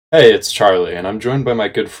Hey, it's Charlie, and I'm joined by my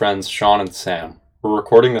good friends Sean and Sam. We're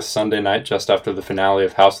recording this Sunday night just after the finale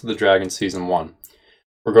of House of the Dragon Season 1.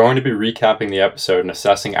 We're going to be recapping the episode and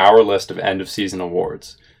assessing our list of end of season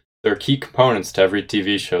awards. There are key components to every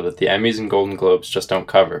TV show that the Emmys and Golden Globes just don't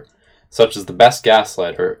cover, such as the best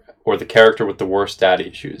gaslighter or the character with the worst daddy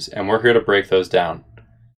issues, and we're here to break those down.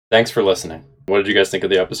 Thanks for listening. What did you guys think of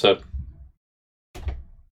the episode?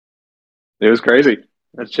 It was crazy.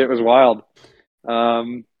 That shit was wild.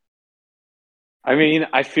 Um,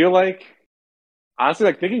 I feel like honestly,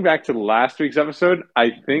 like thinking back to last week's episode,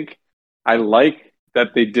 I think I like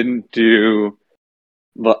that they didn't do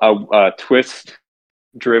a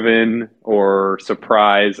twist-driven or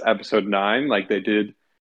surprise episode 9 like they did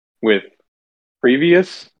with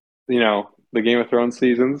previous, the Game of Thrones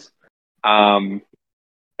seasons. Um,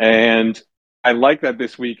 and I like that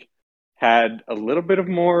this week had a little bit of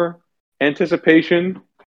more anticipation,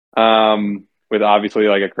 with obviously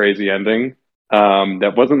like a crazy ending.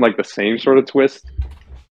 That wasn't like the same sort of twist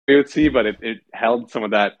we would see, but it held some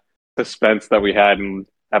of that suspense that we had in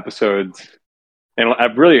episodes, and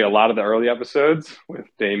really a lot of the early episodes with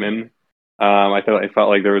Damon. I felt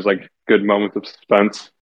like there was like good moments of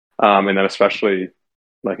suspense, and then especially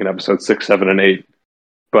like in episode 6, 7, and 8.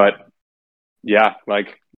 But yeah,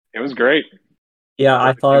 like it was great. Yeah,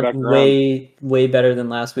 I Glad it came thought back around. way better than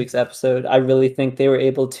last week's episode. I really think they were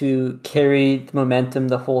able to carry the momentum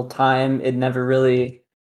the whole time. It never really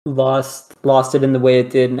lost it in the way it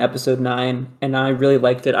did in episode 9, and I really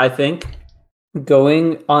liked it. I think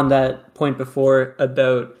going on that point before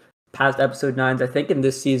about past episode 9s, I think in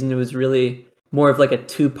this season it was really more of like a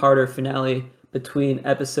two-parter finale between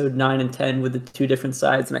episode 9 and 10 with the two different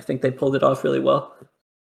sides, and I think they pulled it off really well.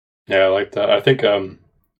 Yeah, I like that. I think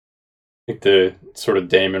the sort of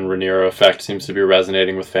Damon Rhaenyra effect seems to be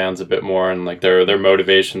resonating with fans a bit more, and like their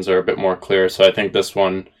motivations are a bit more clear. So I think this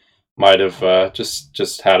one might have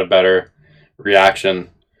just had a better reaction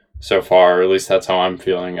so far, or at least that's how I'm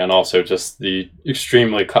feeling. And also just the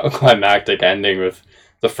extremely climactic ending with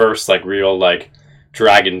the first like real like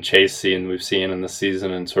dragon chase scene we've seen in the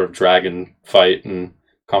season, and sort of dragon fight and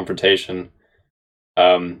confrontation.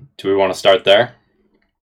 Do we want to start there?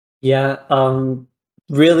 Yeah,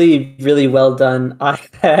 really well done. I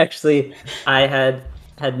actually I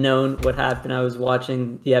had known what happened. I was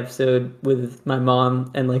watching the episode with my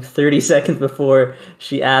mom, and like 30 seconds before,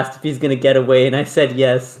 she asked if he's gonna get away, and I said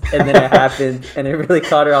yes, and then it happened, and it really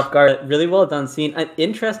caught her off guard. Really well done scene. And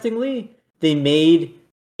interestingly, they made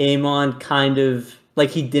Aemon kind of like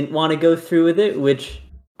he didn't want to go through with it, which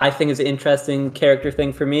I think is an interesting character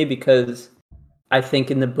thing for me because I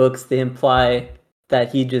think in the books they imply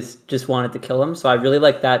that he just wanted to kill him. So I really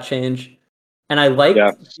like that change. And I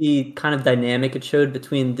Yeah, liked the kind of dynamic it showed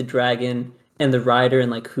between the dragon and the rider and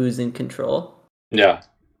like who's in control. Yeah,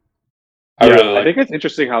 I yeah. really I like. think it's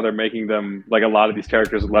interesting how they're making them like a lot of these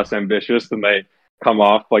characters less ambitious than they come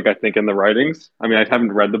off. Like I think in the writings. I mean, I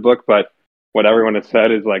haven't read the book, but what everyone has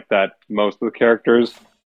said is like that most of the characters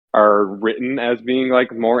are written as being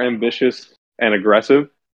like more ambitious and aggressive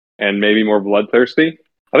and maybe more bloodthirsty.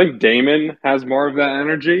 I think Damon has more of that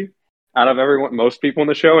energy out of everyone, most people in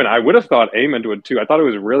the show, and I would have thought Aemon would too. I thought it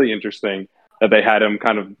was really interesting that they had him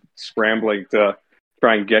kind of scrambling to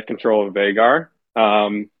try and get control of Vagar.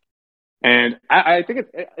 And I think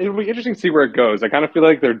it'll be interesting to see where it goes. I kind of feel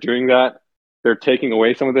like they're doing that. They're taking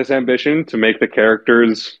away some of this ambition to make the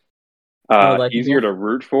characters More easier likable. to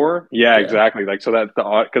root for. Yeah, Yeah. exactly. Like so that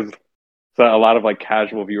the because so a lot of like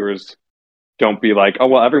casual viewers don't be like, oh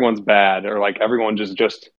well, everyone's bad or like everyone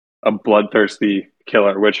just a bloodthirsty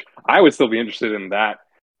killer. Which I would still be interested in that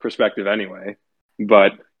perspective anyway.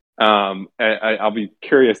 But I'll be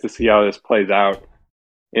curious to see how this plays out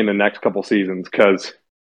in the next couple seasons because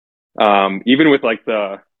even with like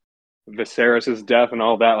the Viserys's death and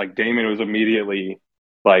all that, like Damon was immediately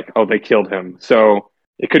like, oh, they killed him. So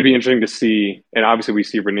it could be interesting to see, and obviously we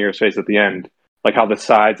see Rhaenyra's face at the end, like how the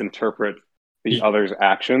sides interpret the You, other's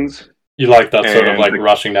actions. you like that sort of And like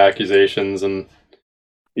rushing to accusations and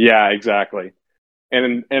yeah, exactly.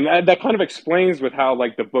 And that kind of explains with how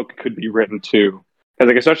like the book could be written too, because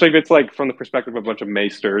like especially if it's like from the perspective of a bunch of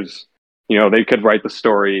maesters, they could write the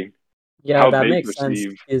story Yeah, how that they makes sense.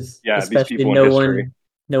 perceive, Is yeah, these especially people in history.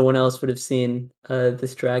 no one else would have seen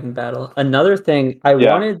this dragon battle. Another thing I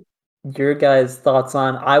Yeah, wanted your guys' thoughts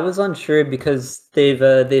on. I was unsure because they've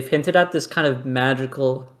hinted at this kind of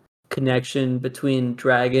magical connection between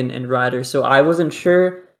dragon and rider. So I wasn't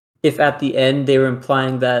sure if at the end they were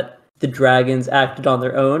implying that the dragons acted on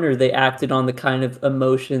their own or they acted on the kind of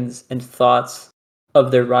emotions and thoughts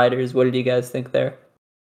of their riders. What did you guys think there?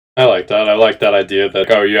 I like that. I like that idea that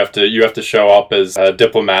you have to show up as a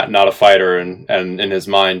diplomat, not a fighter, and in his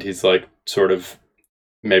mind he's like sort of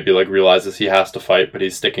maybe like realizes he has to fight, but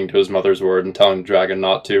he's sticking to his mother's word and telling the dragon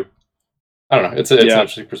not to. I don't know. It's an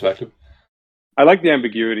interesting perspective. I like the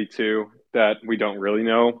ambiguity too, that we don't really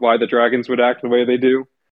know why the dragons would act the way they do.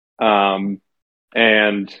 And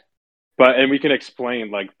we can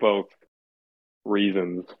explain like both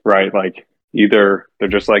reasons, right? Like either they're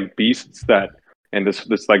just like beasts that, and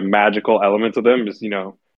this like magical element of them is,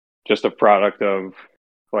 just a product of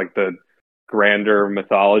like the grander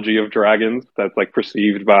mythology of dragons that's like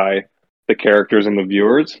perceived by the characters and the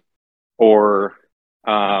viewers, or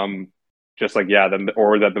just like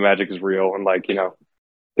or that the magic is real and like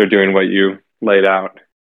they're doing what you laid out.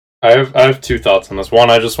 I have two thoughts on this. One,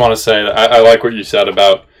 I just want to say that I like what you said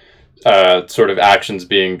about sort of actions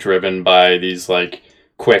being driven by these like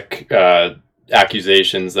quick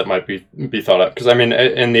accusations that might be thought up. Because I mean,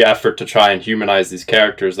 in the effort to try and humanize these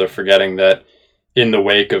characters, they're forgetting that in the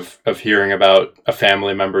wake of hearing about a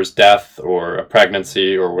family member's death or a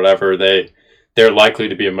pregnancy or whatever, they're likely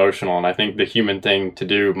to be emotional. And I think the human thing to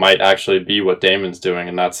do might actually be what Daemon's doing,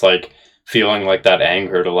 and that's like feeling like that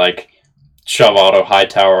anger to like shove Otto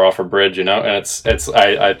Hightower off a bridge, and I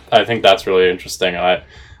think that's really interesting. And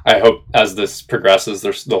I hope as this progresses,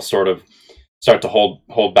 they'll sort of start to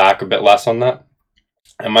hold back a bit less on that.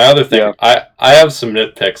 And my other thing, I have some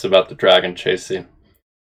nitpicks about the dragon chase scene.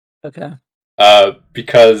 Okay.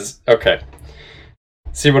 Because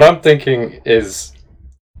see, what I'm thinking is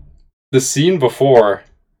the scene before,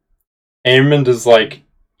 Aemond is like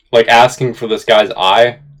asking for this guy's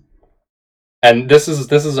eye. And this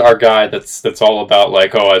is our guy that's all about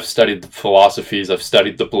like, oh, I've studied the philosophies, I've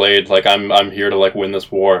studied the blade, like I'm here to like win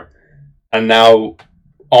this war. And now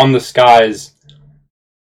on the skies,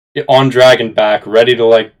 on Dragonback, ready to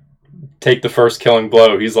like take the first killing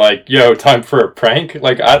blow, he's like, yo, time for a prank?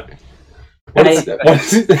 Like and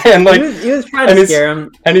like he was trying to scare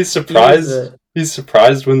him. And he's surprised. He's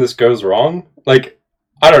surprised when this goes wrong. Like,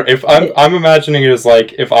 I don't know, if I'm imagining it as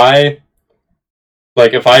like if I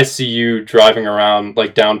see you driving around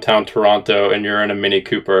like downtown Toronto and you're in a Mini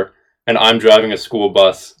Cooper and I'm driving a school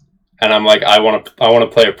bus and I'm like, I want to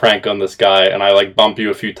play a prank on this guy, and I like bump you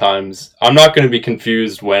a few times, I'm not going to be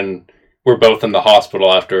confused when we're both in the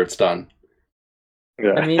hospital after it's done.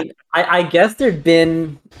 Yeah. I mean, I guess there'd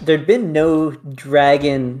been no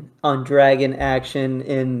dragon on dragon action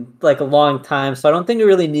in like a long time, so I don't think we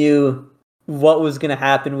really knew what was going to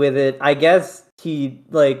happen with it. I guess he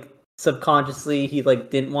like subconsciously he like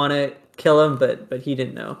didn't want to kill him, but he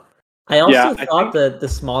didn't know. I also thought the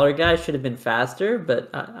smaller guy should have been faster, but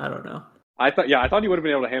I don't know. I thought he would have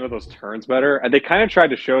been able to handle those turns better, and they kind of tried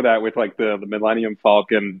to show that with like the Millennium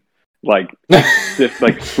Falcon, like just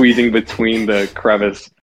like squeezing between the crevice,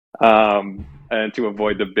 and to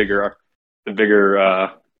avoid the bigger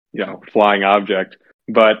flying object.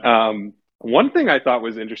 But one thing I thought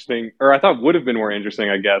was interesting, or I thought would have been more interesting,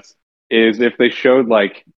 I guess, is if they showed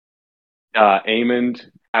like Aemond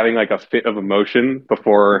having like a fit of emotion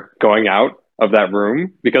before going out of that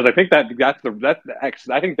room, because I think I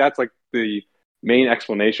think that's like the main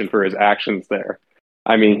explanation for his actions there.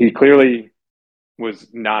 I mean, he clearly was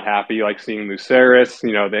not happy, like seeing Lucerys,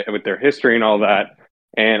 with their history and all that.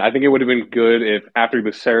 And I think it would have been good if after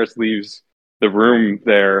Lucerys leaves the room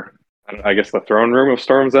there, I guess the throne room of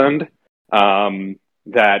Storm's End,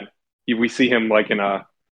 that we see him like in a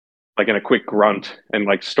quick grunt and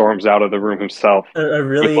like storms out of the room himself,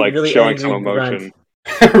 really, with, like really showing some emotion.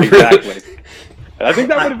 Grunt. Exactly. I think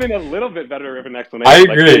that would have been a little bit better of an explanation. I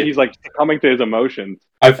agree. Like, he's like coming to his emotions.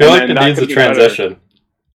 I feel like it needs a transition.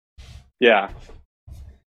 Yeah.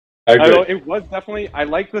 I agree. It was definitely. I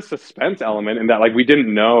like the suspense element in that, like, we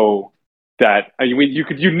didn't know that. I mean,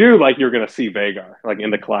 you knew like you were gonna see Vhagar like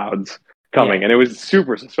in the clouds coming, and it was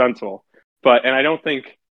super suspenseful. And I don't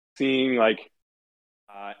think seeing like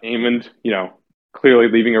Aemond, clearly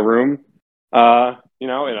leaving a room, in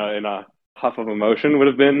a huff of emotion would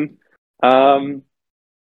have been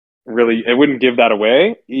really. It wouldn't give that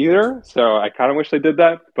away either. So I kind of wish they did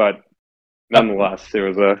that, but nonetheless, it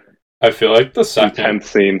was I feel like the second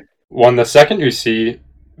intense scene. When the second you see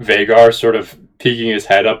Vhagar sort of peeking his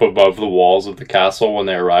head up above the walls of the castle when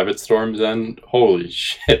they arrive at Storm's End, holy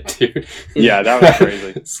shit, dude! Yeah, that was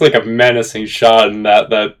crazy. It's like a menacing shot, and that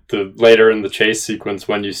the later in the chase sequence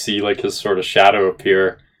when you see like his sort of shadow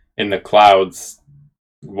appear in the clouds.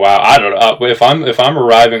 Wow, I don't know. If I'm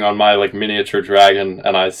arriving on my like miniature dragon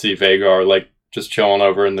and I see Vhagar like just chilling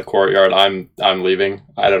over in the courtyard, I'm leaving.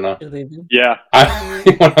 I don't know. You're leaving? Yeah, I'm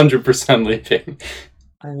 100% leaving.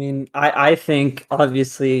 I mean, I think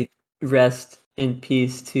obviously rest in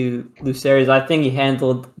peace to Lucerys. I think he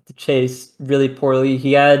handled the chase really poorly.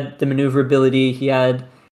 He had the maneuverability. He had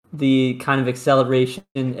the kind of acceleration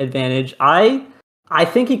advantage. I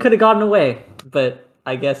think he could have gotten away, but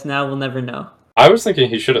I guess now we'll never know. I was thinking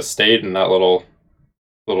he should have stayed in that little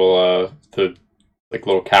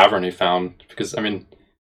cavern he found, because I mean,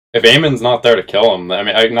 if Aemon's not there to kill him, I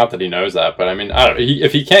mean, not that he knows that, but I mean,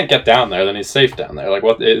 if he can't get down there, then he's safe down there. Like,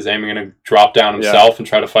 what is Aemon going to drop down himself and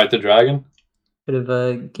try to fight the dragon? Bit of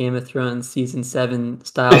a Game of Thrones season 7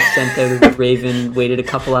 style, sent out of the Raven, waited a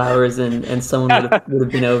couple hours, and someone would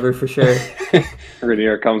have been over for sure.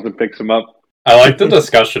 Rhaenyra comes and picks him up. I like the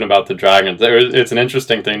discussion about the dragons. It's an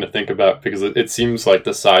interesting thing to think about, because it seems like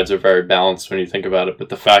the sides are very balanced when you think about it, but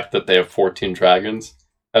the fact that they have 14 dragons,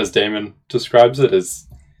 as Daemon describes it, is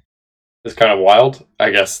kind of wild. I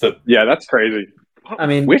guess that. Yeah, that's crazy. I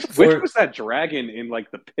mean, which was that dragon in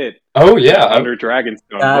like the pit? Oh yeah, under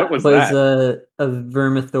Dragonstone. That what was that? A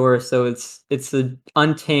Vermithor. So it's an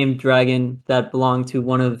untamed dragon that belonged to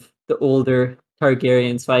one of the older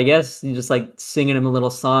Targaryens. So I guess you just like singing him a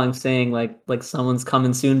little song, saying like someone's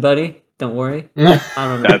coming soon, buddy. Don't worry. I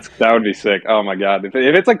don't know. That would be sick. Oh my god! If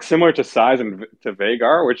it's like similar to size and to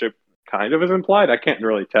Vhagar, which it kind of is implied, I can't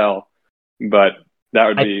really tell, but. That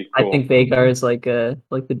would be cool. I think Vhagar is like the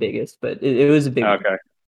biggest, but it was a big one. Okay.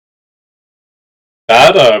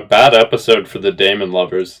 Bad episode for the Daemon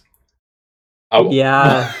lovers.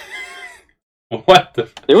 Yeah. What the?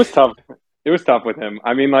 It was tough. It was tough with him.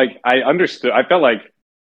 I mean, like, I understood. I felt like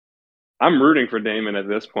I'm rooting for Daemon at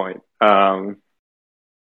this point. I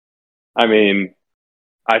mean,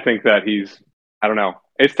 I think that I don't know.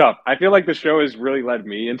 It's tough. I feel like the show has really led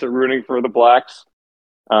me into rooting for the Blacks.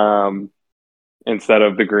 Instead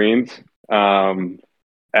of the Greens.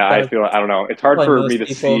 I feel, I don't know. It's hard for me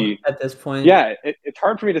to see at this point. Yeah, it's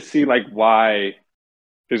hard for me to see like why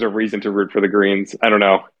there's a reason to root for the Greens. I don't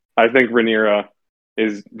know. I think Rhaenyra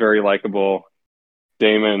is very likable.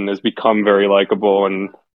 Daemon has become very likable and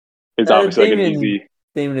is obviously like an easy.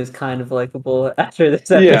 Daemon is kind of likable after this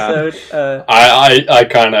episode. Yeah. I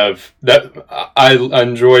kind of I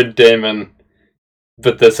enjoyed Daemon.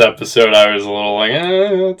 But this episode, I was a little like,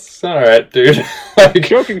 it's all right, dude. Like, the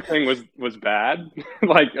joking thing was bad.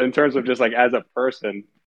 Like, in terms of just like as a person,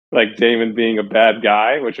 like Daemon being a bad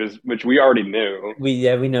guy, which we already knew. We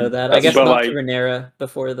know that. I guess not like, to Rhaenyra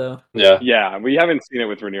before though. Yeah, we haven't seen it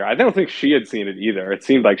with Rhaenyra. I don't think she had seen it either. It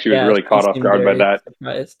seemed like she was really caught off guard by that.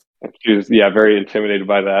 Surprised. She was very intimidated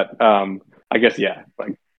by that. I guess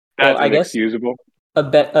like that's inexcusable.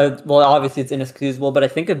 Well, obviously it's inexcusable, but I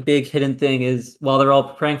think a big hidden thing is while they're all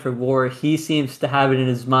preparing for war, he seems to have it in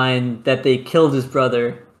his mind that they killed his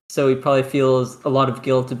brother. So he probably feels a lot of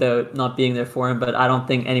guilt about not being there for him, but I don't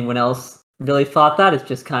think anyone else really thought that. It's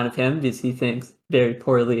just kind of him because he thinks very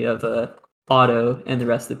poorly of Otto and the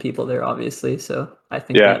rest of the people there, obviously. So I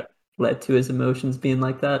think that led to his emotions being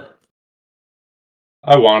like that.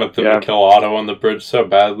 I wanted them to kill Otto on the bridge so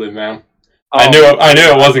badly, man. I knew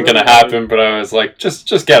it wasn't going to happen, but I was like,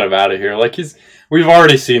 just get him out of here. Like we've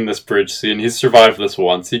already seen this bridge scene. He's survived this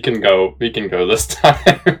once. He can go this time.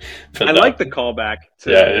 I like the callback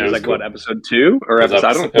to it was like cool. What, episode 2 or episode?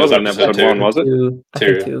 I don't know. It wasn't episode 1, was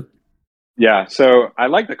it? 2. Yeah, so I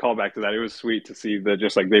like the callback to that. It was sweet to see that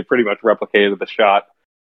just like they pretty much replicated the shot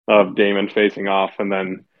of Daemon facing off and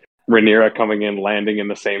then Rhaenyra coming in, landing in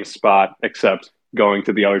the same spot, except going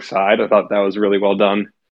to the other side. I thought that was really well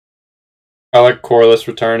done. I like Corlys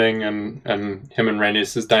returning, and him and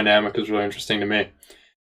Rhaenys' dynamic is really interesting to me.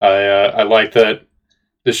 I like that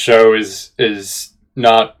the show is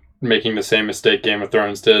not making the same mistake Game of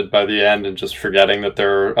Thrones did by the end and just forgetting that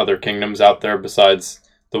there are other kingdoms out there besides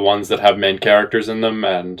the ones that have main characters in them,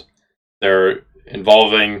 and they're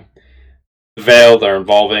involving the Vale, they're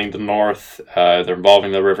involving the North, they're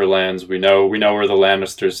involving the Riverlands. We know where the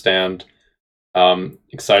Lannisters stand.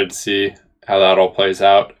 Excited to see how that all plays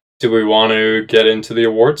out. Do we want to get into the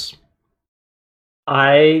awards?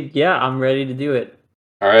 I'm ready to do it.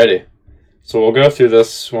 Alrighty. So we'll go through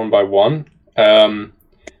this one by one.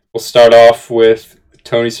 We'll start off with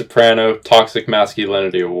Tony Soprano Toxic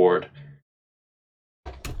Masculinity Award.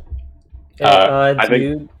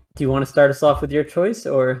 Do you want to start us off with your choice,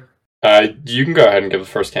 or? You can go ahead and give the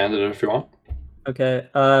first candidate if you want. Okay.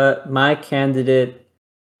 My candidate,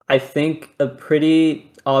 I think a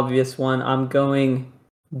pretty obvious one. I'm going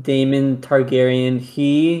Daemon Targaryen.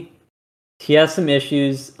 He has some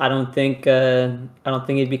issues. I don't think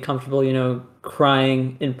he'd be comfortable,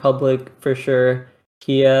 crying in public for sure.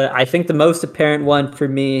 I think the most apparent one for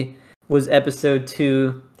me was episode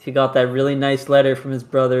 2. He got that really nice letter from his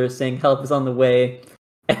brother saying help is on the way.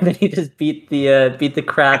 and then he just beat the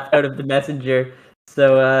crap out of the messenger.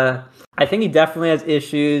 So I think he definitely has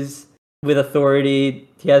issues with authority.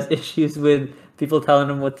 He has issues with people telling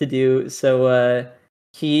him what to do. So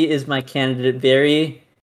he is my candidate. Very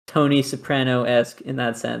Tony Soprano-esque in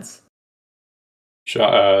that sense.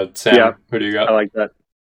 Sam, Yeah. who do you I got? like that.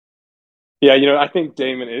 Yeah, I think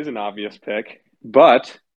Damon is an obvious pick,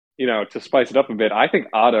 but to spice it up a bit, I think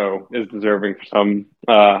Otto is deserving for some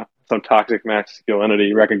toxic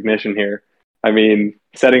masculinity recognition here. I mean,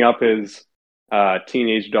 setting up his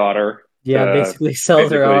teenage daughter. Yeah, basically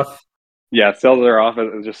sells her off. Yeah, sells her off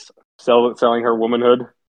as just selling her womanhood,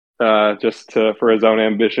 for his own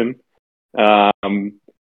ambition, and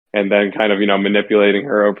then kind of manipulating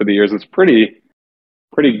her over the years. It's pretty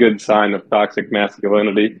good sign of toxic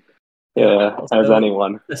masculinity. Yeah, as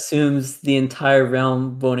anyone assumes the entire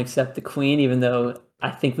realm won't accept the queen, even though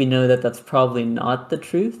I think we know that that's probably not the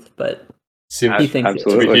truth. But he thinks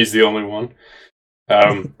absolutely he's the only one.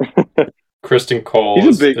 Kristen Cole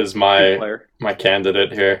is my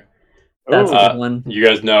candidate here. That's a good one. You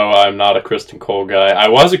guys know I'm not a Kristen Cole guy. I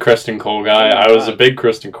was a Kristen Cole guy. I was a big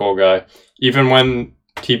Kristen Cole guy. Even when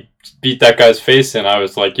he beat that guy's face in, I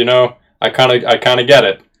was like, I kind of get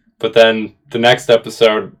it. But then the next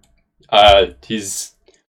episode,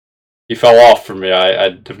 he fell off for me. I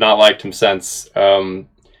have not liked him since.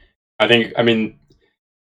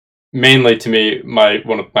 Mainly to me,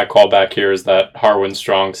 one of my callback here is that Harwin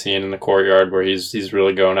Strong scene in the courtyard where he's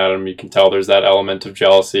really going at him. You can tell there's that element of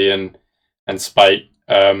jealousy and spite,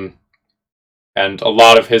 and a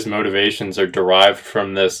lot of his motivations are derived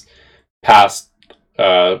from this past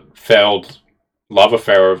failed love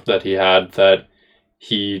affair that he had, that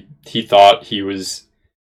he thought he was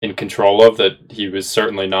in control of, that he was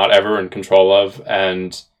certainly not ever in control of,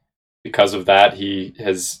 and because of that he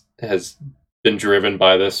has been driven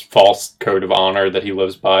by this false code of honor that he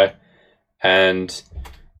lives by, and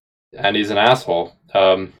he's an asshole.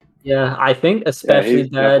 Yeah, I think especially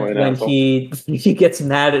bad when he gets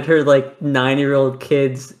mad at her 9-year-old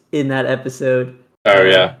kids in that episode. Oh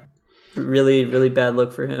yeah, really, really bad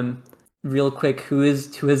look for him. Real quick, who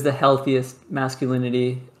is the healthiest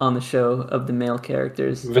masculinity on the show of the male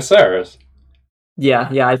characters? Viserys. Yeah,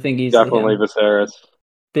 I think he's definitely Viserys.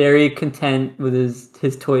 Very content with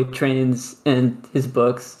his toy trains and his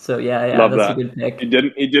books. So yeah, love that's that. a good pick. He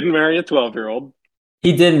didn't marry a 12-year-old.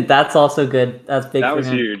 He didn't. That's also good. That's big. That was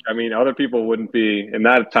huge. I mean, other people wouldn't be in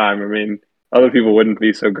that time. I mean, other people wouldn't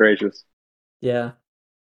be so gracious. Yeah.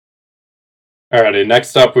 Alrighty,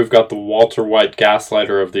 next up we've got the Walter White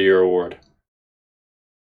Gaslighter of the Year award.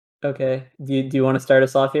 Okay. Do you want to start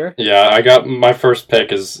us off here? Yeah, I got my first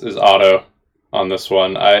pick is Otto on this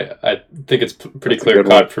one. I think it's pretty clear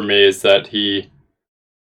cut for me is that he,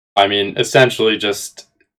 essentially just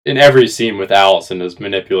in every scene with Allison is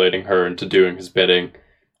manipulating her into doing his bidding.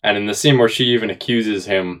 And in the scene where she even accuses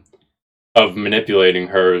him of manipulating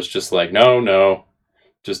her is just like, no,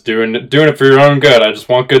 just doing it for your own good. I just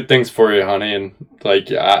want good things for you, honey. And I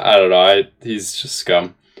don't know, he's just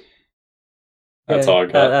scum. That's all I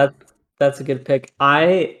got. That's a good pick.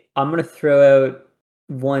 I'm gonna throw out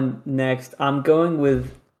one next. I'm going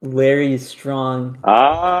with Larry Strong.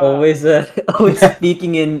 Always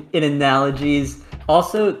speaking in analogies.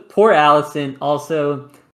 Also, poor Allison,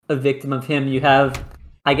 also a victim of him. You have,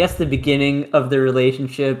 I guess, the beginning of the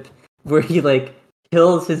relationship where he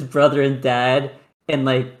kills his brother and dad and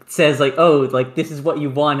says oh, this is what you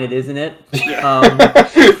wanted, isn't it?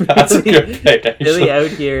 That's a good pick, actually. Really out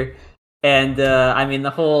here. And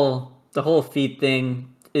the whole feet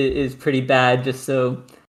thing is pretty bad. Just so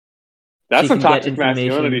that's some toxic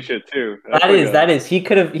masculinity shit too. That is. He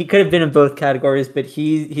could have been in both categories, but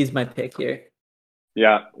he's my pick here.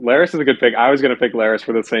 Yeah, Larys is a good pick. I was going to pick Larys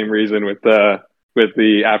for the same reason with the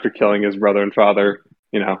after killing his brother and father,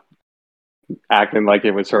 acting like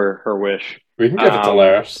it was her wish. We can give it to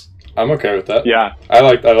Larys. I'm okay with that. Yeah, I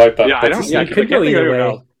like that. Yeah, I could go either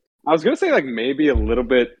way. I was going to say maybe a little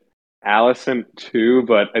bit Allison too,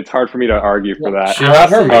 but it's hard for me to argue for that. She had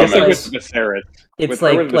her moments. With Viserys. It's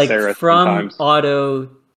Viserys from sometimes. Otto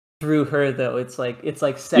through her though. It's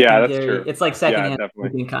secondary. Yeah, that's true. It's secondhand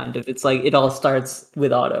kind of. It's it all starts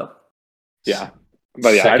with Otto. Yeah,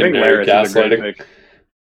 but yeah, secondary, I think Larys is a great pick.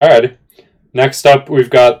 Alrighty. Next up, we've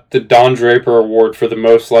got the Don Draper Award for the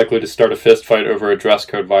most likely to start a fist fight over a dress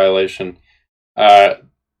code violation.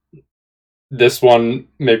 This one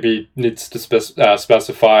maybe needs to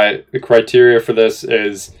specify the criteria for this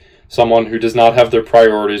is someone who does not have their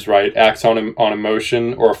priorities right, acts on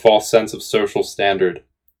emotion, or a false sense of social standard.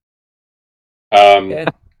 Okay.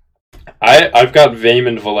 I've got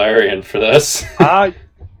Vaemond Valerian for this.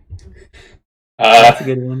 That's a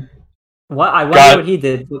good one. What I wonder Got- what he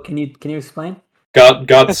did. Can you explain?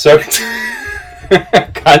 got so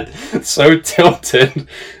got so tilted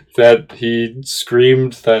that he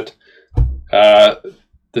screamed that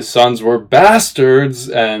the sons were bastards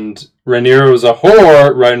and Rhaenyra was a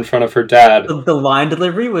whore right in front of her dad. The line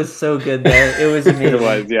delivery was so good there. It was amazing. It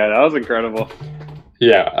was, yeah, that was incredible.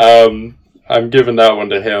 Yeah, I'm giving that one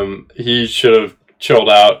to him. He should have chilled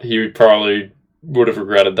out. He probably would have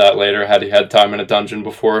regretted that later had he had time in a dungeon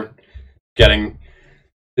before getting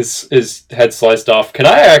his head sliced off. Can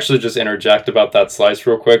I actually just interject about that slice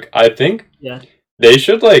real quick? I think they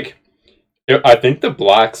should I think the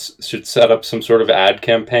Blacks should set up some sort of ad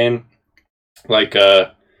campaign, like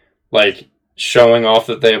showing off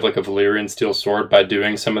that they have like a Valyrian steel sword by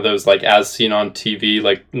doing some of those like as seen on TV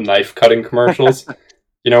like knife cutting commercials.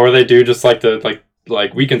 Where they do just like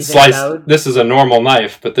we can slice. This is a normal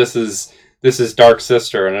knife, but this is Dark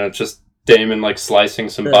Sister, and it's just Daemon like slicing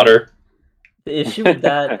some butter. The issue with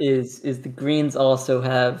that is the Greens also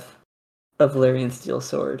have a Valyrian steel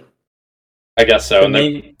sword. I guess so, and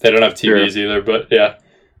they don't have TVs either. But yeah.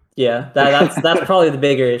 Yeah, that's probably the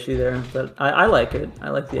bigger issue there. But I like it. I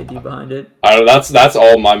like the idea behind it. That's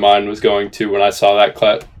all my mind was going to when I saw that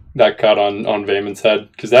cut on Vaemon's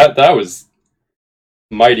head, because that was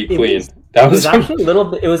mighty clean. It was actually a little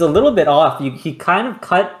bit. It was a little bit off. He kind of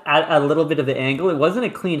cut at a little bit of the angle. It wasn't a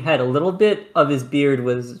clean head. A little bit of his beard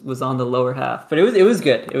was on the lower half, but it was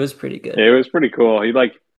good. It was pretty good. It was pretty cool.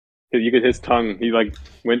 You could his tongue. He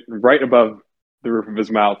went right above the roof of his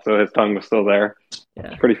mouth, so his tongue was still there.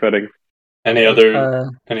 Yeah, pretty fitting. Any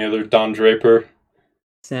other Don Draper?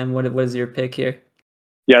 Sam, what was your pick here?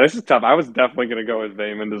 Yeah, this is tough. I was definitely going to go with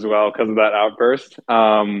Vaemond as well because of that outburst.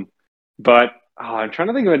 But I'm trying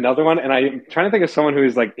to think of another one, and I'm trying to think of someone who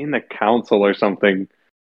is like in the council or something,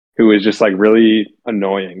 who is just like really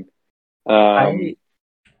annoying.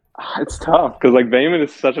 It's tough because like Vaemond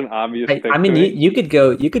is such an obvious pick. I mean, you could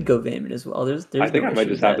go Vaemond as well. There's I think no I might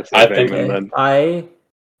just have to say Vaemond. then.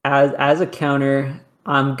 As a counter,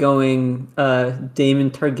 I'm going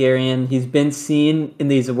Daemon Targaryen. He's been seen in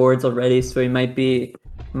these awards already, so he might be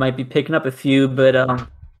picking up a few. But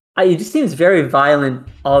he just seems very violent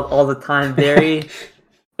all the time, very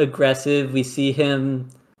aggressive. We see him.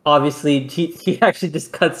 Obviously, he actually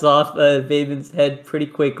just cuts off Vaemond's head pretty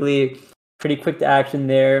quickly. Pretty quick to action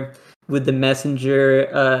there with the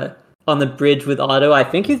messenger on the bridge with Otto. I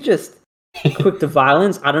think he's just quick to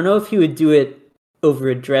violence. I don't know if he would do it over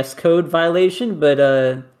a dress code violation, but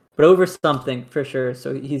over something for sure.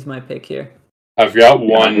 So he's my pick here. I've got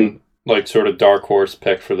one like sort of dark horse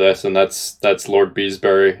pick for this, and that's Lord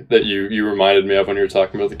Beesbury that you reminded me of when you were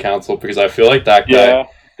talking about the council, because I feel like that guy.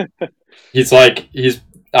 Yeah.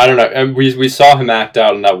 I don't know, and we saw him act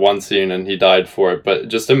out in that one scene, and he died for it. But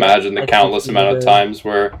just imagine the countless amount of times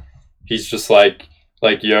where he's just like,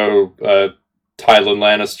 yo, Tywin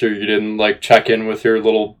Lannister, you didn't like check in with your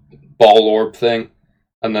little ball orb thing,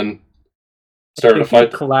 and then started a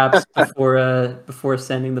fight. Collapse before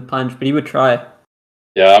sending the punch, but he would try.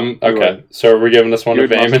 Yeah, okay. So are we giving this one to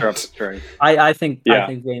Vaemond? I think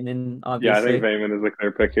Vaemond. Obviously, yeah, I think Vaemond is the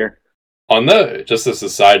clear pick here. Just as a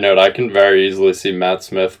side note, I can very easily see Matt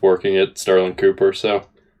Smith working at Sterling Cooper, so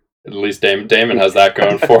at least Daemon has that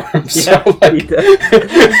going for him.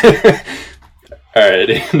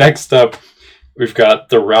 Alright, next up, we've got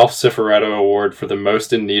the Ralph Cifaretto Award for the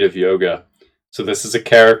most in need of yoga. So this is a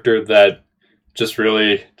character that just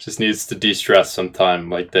needs to de-stress sometime.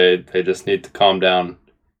 Like they just need to calm down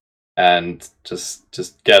and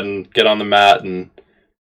just get on the mat and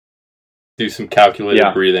do some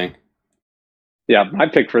calculated breathing. Yeah, my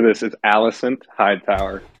pick for this is Alicent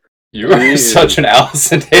Hightower. You are such an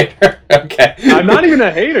Alicent hater. Okay. I'm not even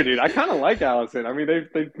a hater, dude. I kind of like Alicent. I mean,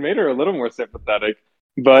 they've made her a little more sympathetic,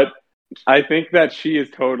 but I think that she is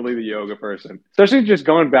totally the yoga person. Especially just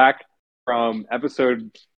going back from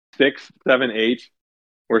episode 6, 7, 8,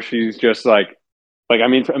 where she's just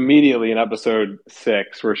immediately in episode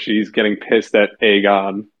 6, where she's getting pissed at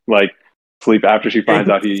Aegon, sleep after she finds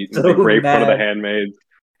out he raped one of the handmaids.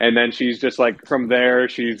 And then she's just from there,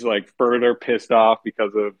 she's further pissed off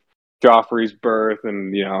because of Joffrey's birth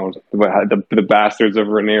and, the bastards of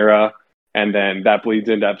Rhaenyra. And then that bleeds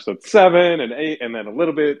into episode 7 and 8, and then a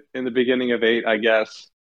little bit in the beginning of 8, I guess.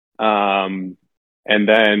 And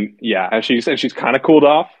then, and she's kind of cooled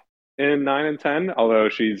off in 9 and 10, although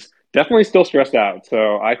she's definitely still stressed out.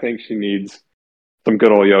 So I think she needs some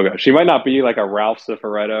good old yoga. She might not be like a Ralph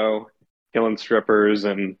Cifaretto killing strippers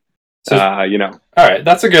and So, all right,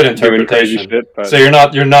 that's a good doing crazy interpretation. shit. But So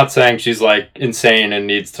you're not saying she's like insane and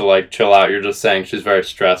needs to like chill out. You're just saying she's very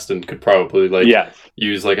stressed and could probably like yes,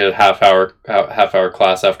 use like a half hour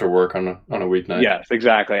class after work on a weeknight. yes,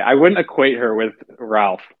 exactly. I wouldn't equate her with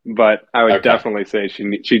Ralph, but I would Okay. definitely say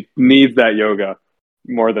she needs that yoga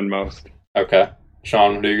more than most. Okay,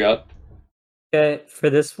 Sean, what do you got? Okay, for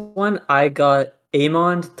this one, I got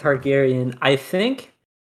Aemon Targaryen. I think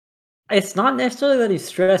it's not necessarily that he's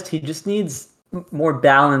stressed. He just needs more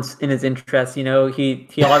balance in his interests. You know, he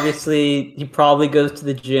obviously he probably goes to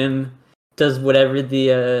the gym, does whatever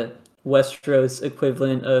the Westeros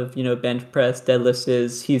equivalent of bench press, deadlifts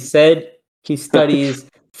is. He said he studies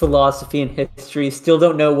philosophy and history. Still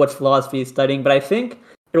don't know what philosophy he's studying, but I think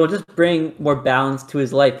it will just bring more balance to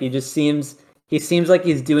his life. He seems like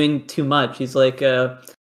he's doing too much. He's like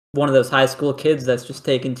one of those high school kids that's just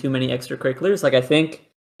taking too many extracurriculars. Like I think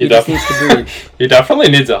he just needs to breathe. He definitely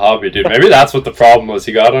needs a hobby, dude. Maybe that's what the problem was.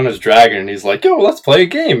 He got on his dragon and he's like, "Yo, let's play a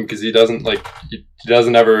game," because he doesn't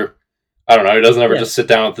ever. I don't know. He doesn't ever just sit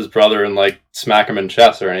down with his brother and like smack him in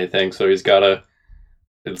chess or anything. So he's gotta.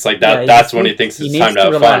 It's like that. That's when he thinks it's time to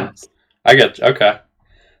have relax. fun. I get you. Okay.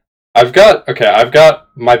 I've got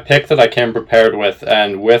my pick that I came prepared with,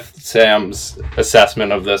 and with Sam's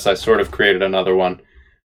assessment of this, I sort of created another one.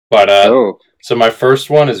 But so my first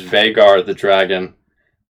one is Vhagar the dragon.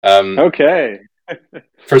 Okay.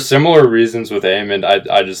 For similar reasons with Aemond,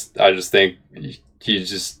 I just think he's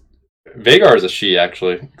just Vhagar is a she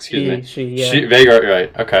actually. Excuse me. She, yeah. Vhagar,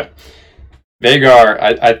 right? Okay. Vhagar,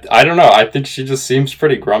 I don't know. I think she just seems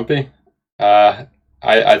pretty grumpy.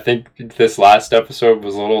 I think this last episode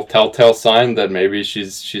was a little telltale sign that maybe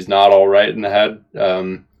she's not all right in the head.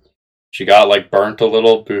 She got like burnt a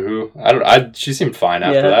little. Boohoo. She seemed fine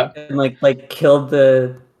after that. And like killed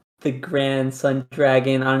the grandson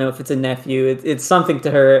dragon. I don't know if it's a nephew. It's something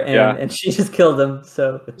to her, and she just killed him.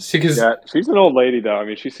 So she's an old lady though. I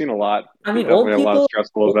mean, she's seen a lot. I mean, a lot of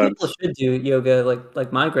stressful events. People should do yoga.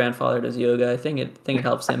 Like my grandfather does yoga. I think it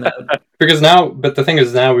helps him out. But the thing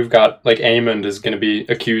is now we've got like Aemond is going to be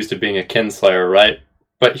accused of being a kinslayer, right?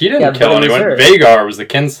 But he didn't kill anyone. Vhagar was the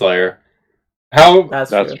kinslayer. How?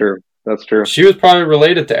 That's true. That's true. She was probably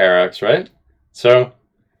related to Arrax, right? So.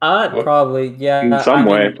 Probably, yeah. In some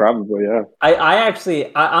way, probably, yeah.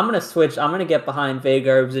 I'm gonna switch. I'm gonna get behind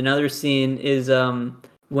Vhagar. Because another scene is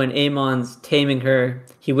when Aemon's taming her.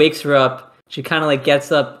 He wakes her up. She kind of like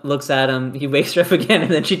gets up, looks at him. He wakes her up again,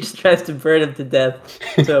 and then she just tries to burn him to death.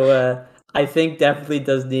 So I think definitely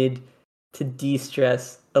does need to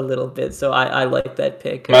de-stress a little bit. So I like that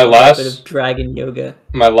pick. My last bit of dragon yoga.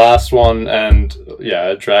 My last one, and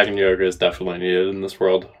yeah, dragon yoga is definitely needed in this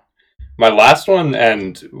world. My last one,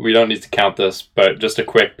 and we don't need to count this, but just a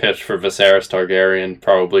quick pitch for Viserys Targaryen.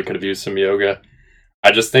 Probably could have used some yoga.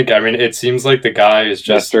 I just think, it seems like the guy is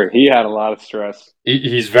just... That's true. He had a lot of stress.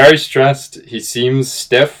 He's very stressed. He seems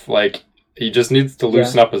stiff. Like, he just needs to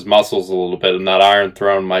loosen up his muscles a little bit, and that Iron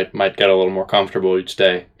Throne might get a little more comfortable each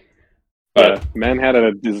day. But man had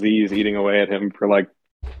a disease eating away at him for like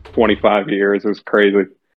 25 years. It was crazy.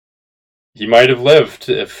 He might have lived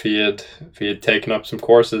if he had taken up some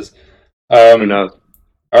courses. Who knows?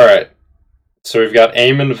 All right. So we've got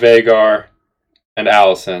Aemond, Vhagar, and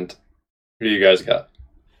Alicent. Who do you guys got?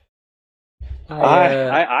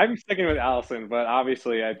 I'm sticking with Alicent, but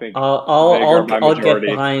obviously I think I'll get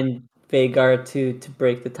behind Vhagar to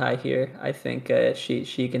break the tie here. I think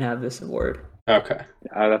she can have this award. Okay.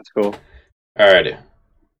 Yeah, that's cool. Alrighty.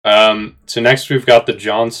 So next we've got the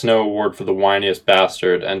Jon Snow Award for the whiniest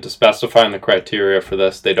bastard, and to specify in the criteria for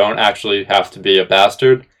this, they don't actually have to be a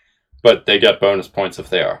bastard, but they get bonus points if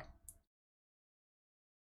they are.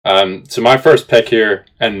 So my first pick here,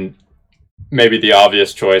 and maybe the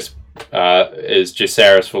obvious choice, is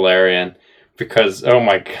Jacaerys Valerian, because oh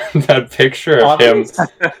my god, that picture of him,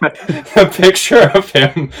 the picture of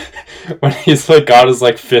him when he's like got his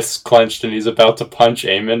like fists clenched and he's about to punch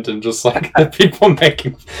Aemond, and just like the people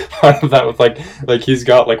making fun of that with like he's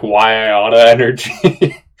got like Waiana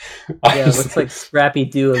energy. Yeah, it looks like Scrappy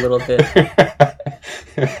Doo a little bit.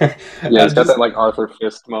 Yeah, it's got that like Arthur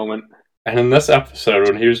Fist moment. And in this episode,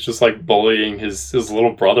 when he was just like bullying his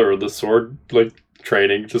little brother with the sword like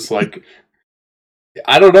training, just like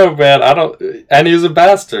I don't know, man. And he's a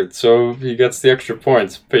bastard, so he gets the extra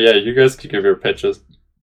points. But yeah, you guys can give your pitches.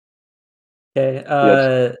 Okay,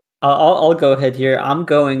 I'll go ahead here. I'm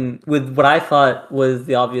going with what I thought was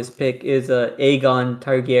the obvious pick is Aegon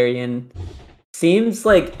Targaryen. Seems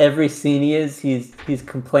like every scene he's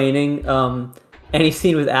complaining. Any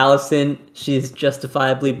scene with Alicent, she's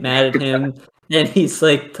justifiably mad at him, and he's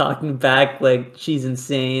like talking back like she's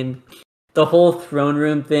insane. the whole throne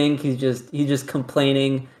room thing, he's just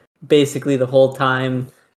complaining basically the whole time.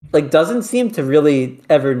 Like, doesn't seem to really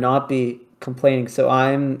ever not be complaining. So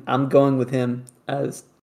I'm going with him as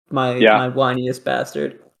my whiniest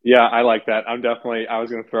bastard. Yeah, I like that. I was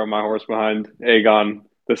going to throw my horse behind Aegon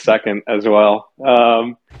the Second as well.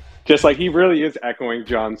 Just like he really is echoing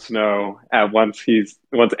Jon Snow at once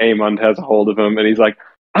Aemond has a hold of him and he's like,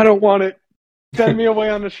 I don't want it. Send me away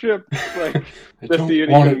on the ship. Like, just to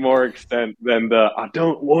an even more extent than the I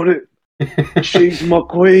don't want it. She's my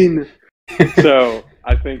queen. So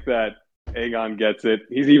I think that Aegon gets it.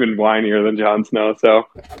 He's even whinier than Jon Snow, so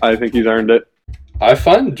I think he's earned it. I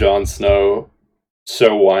find Jon Snow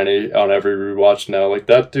so whiny on every rewatch now. Like,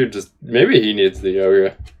 that dude maybe he needs the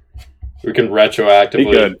yoga. We can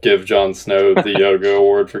retroactively give Jon Snow the yoga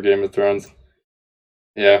award for Game of Thrones.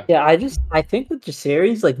 Yeah. Yeah, I think with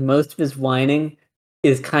Jaehaerys, like, most of his whining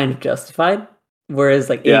is kind of justified. Whereas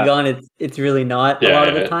like Aegon, it's really not a lot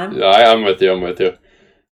of the time. Yeah, I'm with you.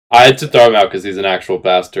 I had to throw him out because he's an actual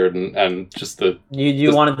bastard and just the...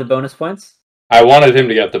 You wanted the bonus points? I wanted him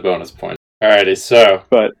to get the bonus point. Alrighty, so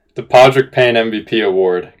the Podrick Payne MVP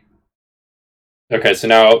award. Okay, so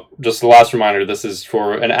now just the last reminder, this is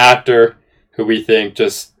for an actor who we think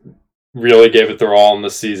just really gave it their all in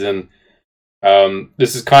this season.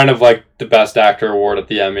 This is kind of like the Best Actor award at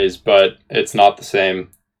the Emmys, but it's not the same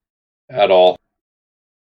at all.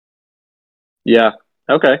 Yeah,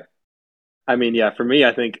 okay. I mean, yeah, for me,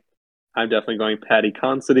 I think I'm definitely going Paddy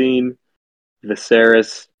Considine,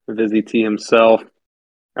 Viserys, Vizzy T himself.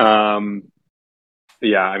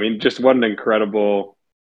 Yeah, I mean, just what an incredible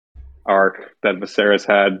arc that Viserys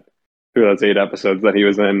had through those 8 episodes that he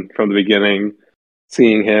was in from the beginning.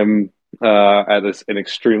 Seeing him at an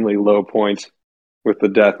extremely low point with the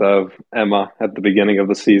death of Emma at the beginning of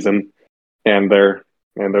the season, and their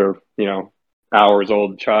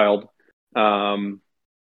hours-old child.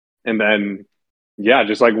 And then, yeah,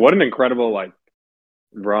 just like what an incredible like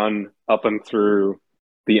run up and through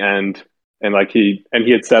the end. And like he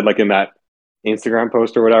had said like in that Instagram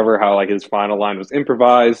post or whatever, how like his final line was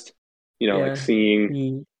improvised, like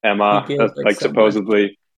seeing Emma like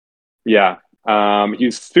supposedly. Yeah.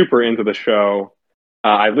 He's super into the show.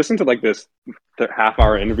 I listened to like this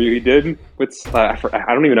half-hour interview he did with, I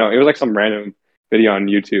don't even know. It was like some random video on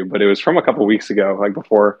YouTube, but it was from a couple weeks ago, like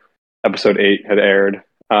before episode 8 had aired.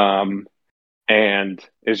 And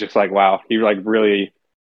it's just like, wow, he like really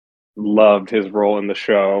loved his role in the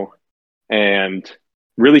show and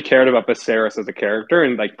really cared about Viserys as a character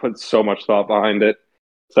and like put so much thought behind it.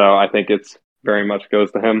 So I think it's very much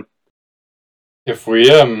goes to him. If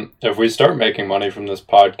we start making money from this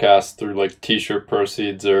podcast through like t-shirt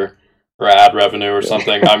proceeds or ad revenue or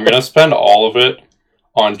something, I'm gonna spend all of it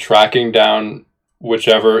on tracking down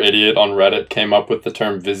whichever idiot on Reddit came up with the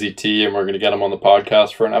term Vizzy T, and we're gonna get him on the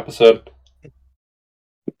podcast for an episode.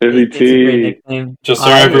 Vizzy T. Just so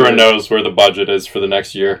everyone knows where the budget is for the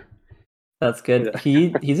next year. That's good.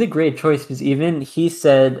 He's a great choice because even he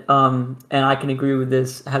said, and I can agree with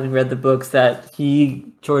this, having read the books, that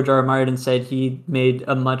George R. R. Martin said he made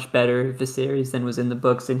a much better Viserys than was in the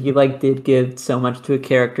books, and he like did give so much to a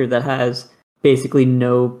character that has basically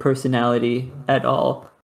no personality at all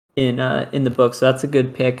in the book. So that's a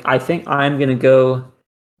good pick. I think I'm gonna go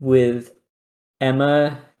with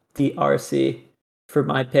Emma D'Arcy for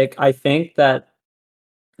my pick. I think that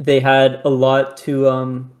they had a lot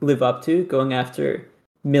to live up to going after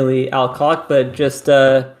Millie Alcock, but just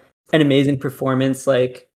an amazing performance.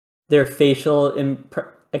 Like their facial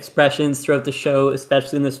expressions throughout the show,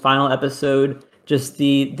 especially in this final episode, just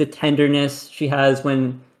the tenderness she has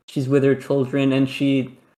when she's with her children, and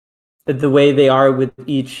the way they are with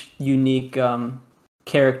each unique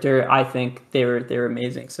character. I think they're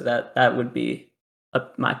amazing. So that would be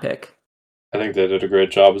my pick. I think they did a great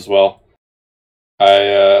job as well.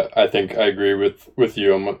 I think I agree with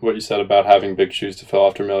you on what you said about having big shoes to fill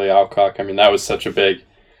after Millie Alcock. I mean, that was such a big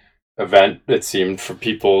event, it seemed, for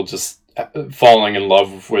people just falling in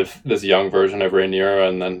love with this young version of Rhaenyra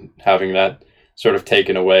and then having that sort of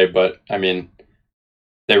taken away. But, I mean,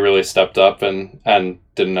 they really stepped up and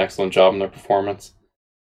did an excellent job in their performance.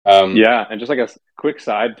 Yeah, and just like a quick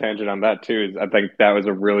side tangent on that, too, is I think that was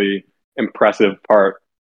a really impressive part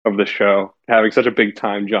of the show, having such a big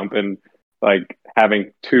time jump and like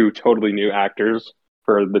having 2 totally new actors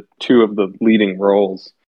for the 2 of the leading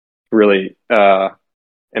roles. Really an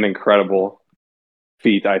incredible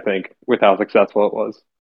feat, I think, with how successful it was.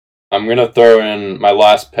 I'm going to throw in my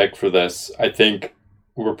last pick for this. I think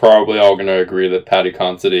we're probably all going to agree that Paddy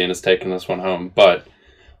Considine is taking this one home, but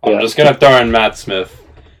I'm just going to throw in Matt Smith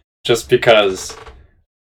just because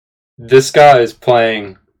this guy is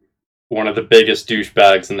playing one of the biggest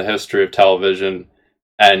douchebags in the history of television,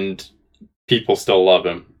 and people still love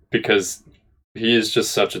him because he is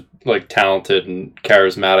just such a talented and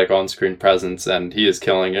charismatic on-screen presence, and he is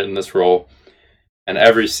killing it in this role. And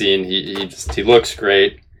every scene, he looks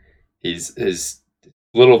great. He's his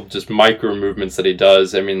little just micro movements that he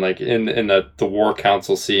does. I mean, like in the War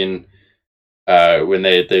Council scene, when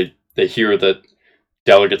they hear that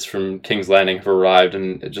delegates from King's Landing have arrived,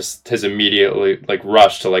 and just his immediately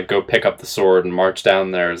rush to go pick up the sword and march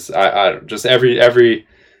down there is just every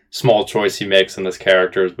small choice he makes in this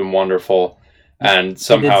character has been wonderful. And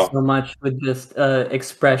somehow he did so much with just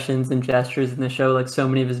expressions and gestures in the show. Like so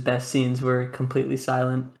many of his best scenes were completely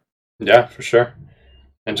silent. Yeah, for sure.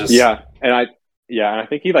 And just and I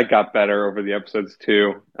think he got better over the episodes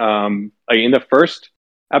too. In the first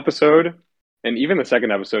episode and even the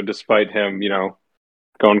second episode, despite him,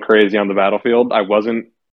 going crazy on the battlefield, I wasn't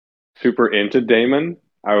super into Daemon.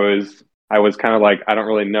 I was kind of I don't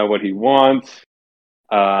really know what he wants.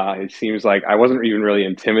 It seems like I wasn't even really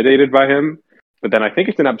intimidated by him. But then I think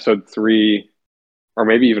it's in episode 3 or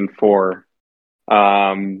maybe even 4.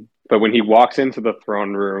 But when he walks into the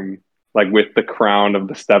throne room, with the crown of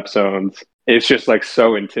the Stepstones, it's just it's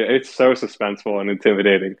so suspenseful and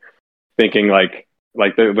intimidating. Thinking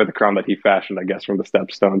with the crown that he fashioned, I guess, from the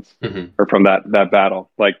Stepstones or from that battle.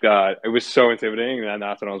 It was so intimidating, and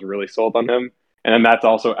that's when I was really sold on him. And then that's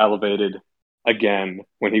also elevated again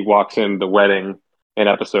when he walks in the wedding in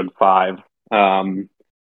episode 5. And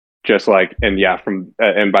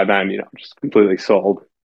by then, just completely sold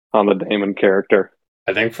on the Daemon character.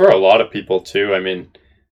 I think for a lot of people too, I mean,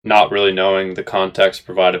 not really knowing the context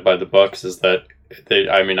provided by the books, is that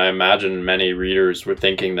I imagine many readers were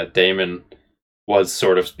thinking that Daemon was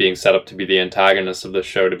sort of being set up to be the antagonist of the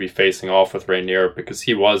show, to be facing off with Rhaenyra, because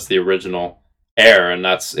he was the original heir, and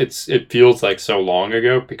it feels like so long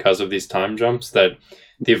ago because of these time jumps that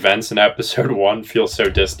the events in episode 1 feel so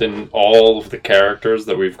distant. All of the characters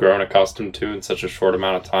that we've grown accustomed to in such a short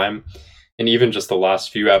amount of time, and even just the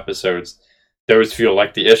last few episodes, those feel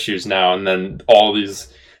like the issues now. And then all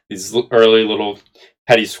these early little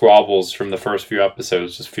petty squabbles from the first few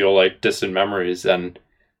episodes just feel like distant memories. And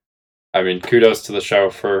I mean, kudos to the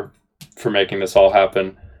show for making this all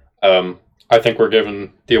happen. I think we're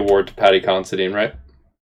giving the award to Paddy Considine, right?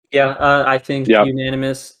 Yeah, I think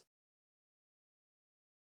unanimous.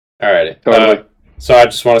 Alrighty. Totally. So I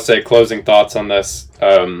just want to say closing thoughts on this.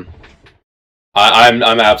 I'm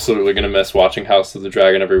absolutely going to miss watching House of the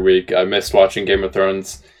Dragon every week. I missed watching Game of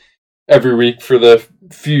Thrones every week for the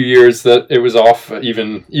few years that it was off,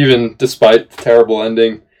 even despite the terrible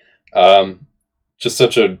ending. Just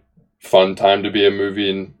such a fun time to be a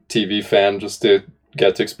movie and TV fan, just to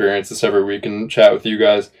get to experience this every week and chat with you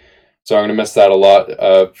guys. So I'm going to miss that a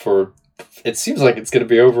lot for... It seems like it's going to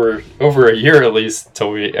be over a year at least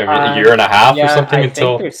until a year and a half or something. I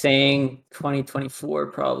think they're saying 2024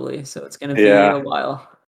 probably, so it's going to be a while.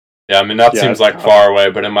 Yeah, I mean that seems far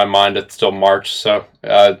away, but in my mind it's still March. So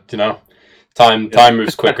time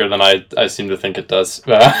moves quicker than I seem to think it does.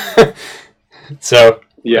 So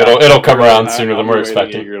it'll come around sooner than we're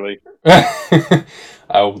expecting.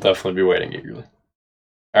 I will definitely be waiting eagerly.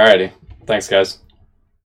 Alrighty, thanks guys.